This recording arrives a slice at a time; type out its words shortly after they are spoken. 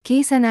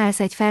Készen állsz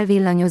egy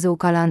felvillanyozó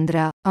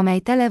kalandra, amely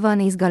tele van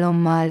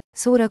izgalommal,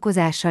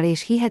 szórakozással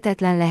és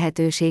hihetetlen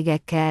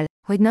lehetőségekkel,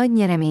 hogy nagy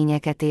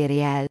nyereményeket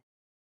érj el.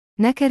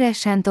 Ne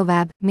keressen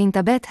tovább, mint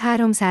a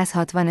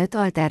Bet365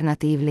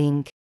 alternatív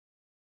link.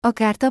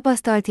 Akár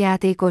tapasztalt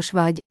játékos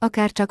vagy,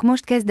 akár csak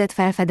most kezded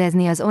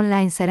felfedezni az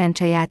online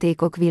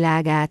szerencsejátékok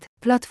világát,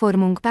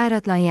 platformunk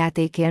páratlan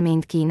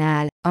játékélményt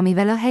kínál,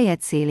 amivel a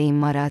helyed szélén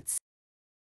maradsz.